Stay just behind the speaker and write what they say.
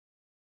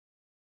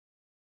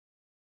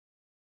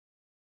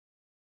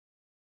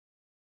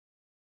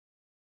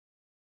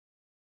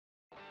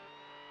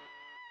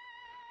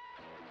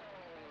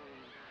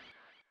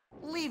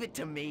Leave it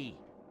to me.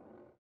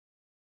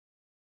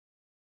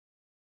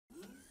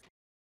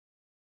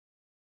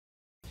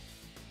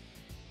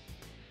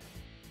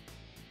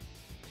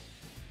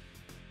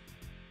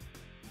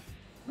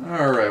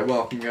 Alright,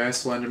 welcome guys,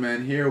 Slender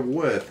Man here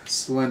with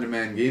Slender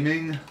Man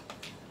Gaming.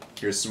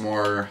 Here's some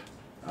more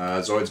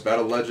Zoids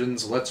Battle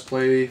Legends Let's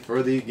Play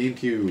for the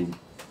GameCube.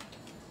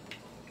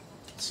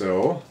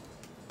 So,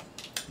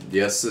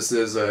 yes, this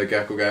is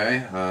Gecko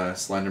Guy.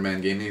 Slender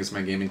Man Gaming is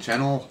my gaming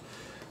channel.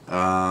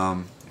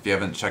 If you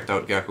haven't checked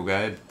out Gecko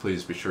Guy,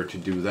 please be sure to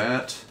do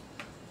that.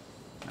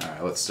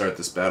 Alright, let's start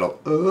this battle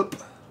up.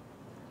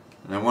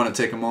 And I want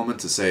to take a moment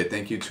to say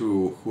thank you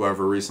to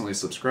whoever recently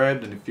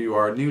subscribed, and if you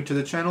are new to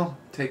the channel,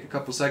 take a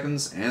couple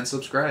seconds and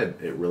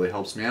subscribe. It really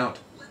helps me out.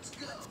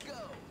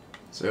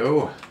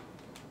 So,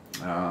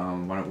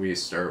 why don't we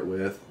start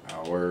with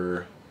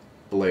our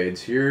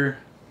blades here.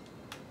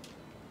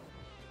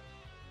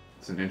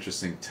 It's an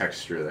interesting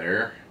texture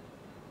there.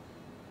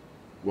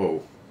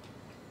 Whoa.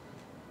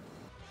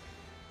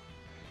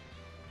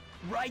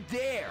 Right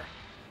there.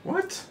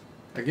 What?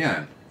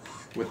 Again,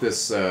 with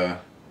this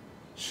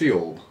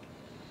shield.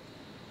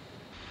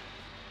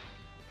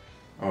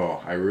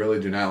 Oh, I really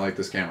do not like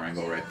this camera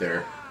angle right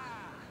there.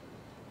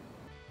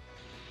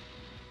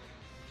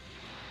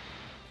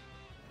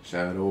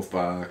 Shadow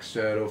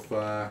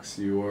Fox,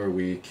 you are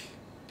weak.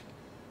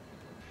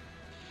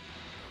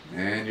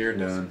 And you're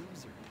done.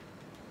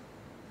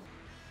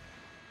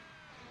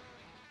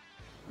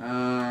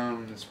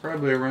 It's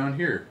probably around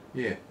here.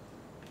 Yeah.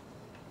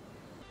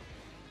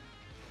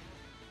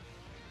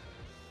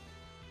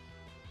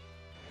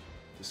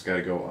 Just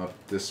gotta go up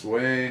this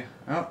way.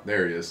 Oh,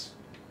 there he is.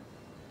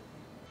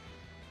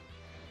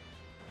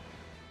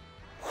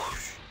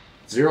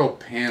 Zero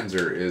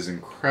Panzer is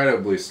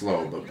incredibly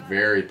slow, but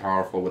very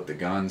powerful with the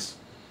guns.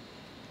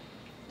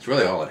 It's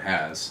really all it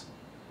has.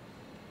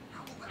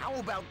 How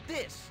about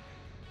this?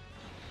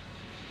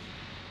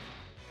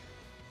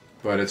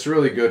 But it's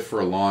really good for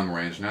a long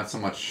range, not so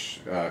much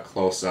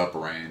close-up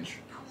range.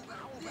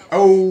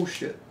 Oh,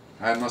 shit.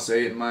 I must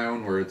say it in my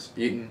own words.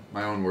 Eaten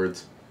my own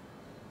words.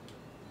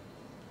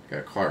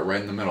 Got caught right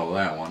in the middle of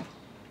that one.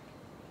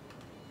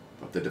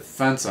 But the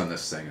defense on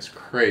this thing is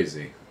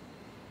crazy.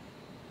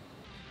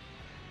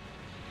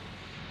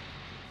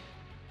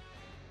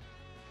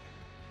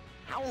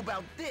 How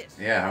about this?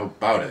 Yeah, how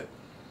about it?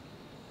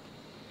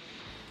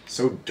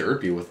 So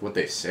derpy with what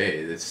they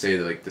say. They say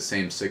like the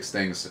same 6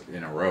 things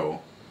in a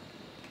row.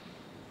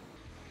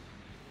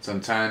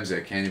 Sometimes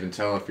I can't even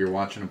tell if you're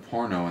watching a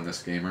porno in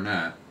this game or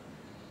not.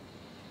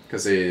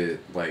 Because they,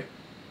 like,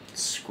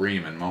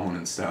 scream and moan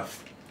and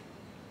stuff.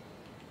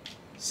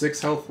 6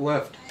 health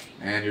left.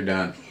 And you're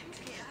done.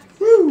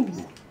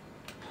 Woo!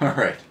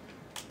 Alright.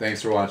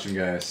 Thanks for watching,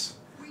 guys.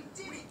 Be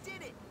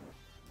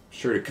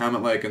sure to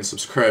comment, like, and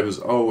subscribe as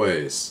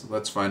always.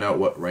 Let's find out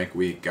what rank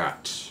we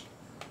got.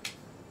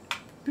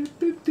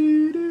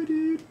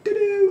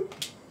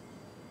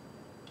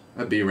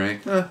 A B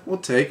rank. We'll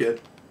take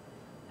it.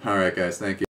 Alright, guys. Thank you.